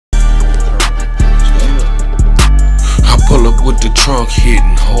Trunk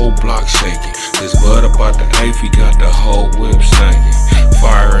hitting, whole block shaking. This bud about the eighth, he got the whole whip stinking.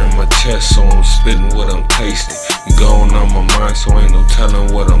 Fire in my chest, so I'm spitting what I'm tasting. Going on my mind, so ain't no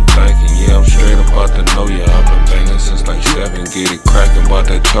telling what I'm thinking. Yeah, I'm straight about to know ya. I've been banging since like 7. Get it cracking, about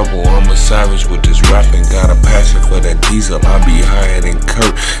that trouble. I'm a savage with this rapping. Got a passion for that diesel. I be higher than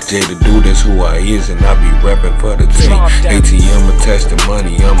Kurt. Jay the dude, that's who I is, and I be rapping for the team. ATM attached to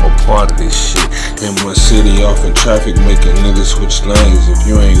money, I'm a part of this shit. In my city, off in traffic, making niggas switch lanes. If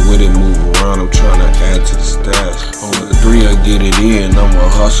you ain't with it, move around. I'm trying to add to the stash. On the 3, I get it in. I'ma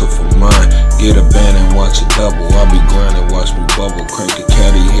hustle for mine. Get a band and watch it double. I be grinding, watch me bubble. Crank the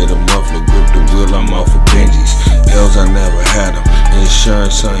caddy, hit a muffler, grip the wheel. I'm off of Benji's. L's, I never had them.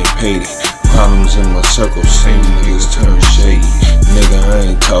 Insurance, I ain't paid it. Problems in my circle, same niggas turn shady. Nigga,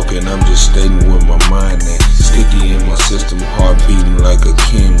 I ain't talking, I'm just stating where my mind at. Sticky in my system, heart beating like a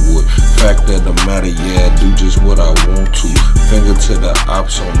Kenwood. Fact of the matter, yeah, I do just what I want to. Finger to the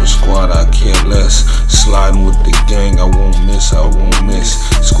ops on the squad, I care less. Sliding with the gang, I won't miss, I won't miss.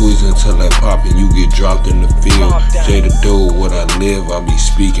 Squeeze until I pop and you get dropped in the field. Jay the dude, what I live, I be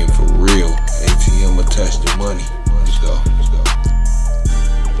speaking for real. ATM attached to money. Let's go.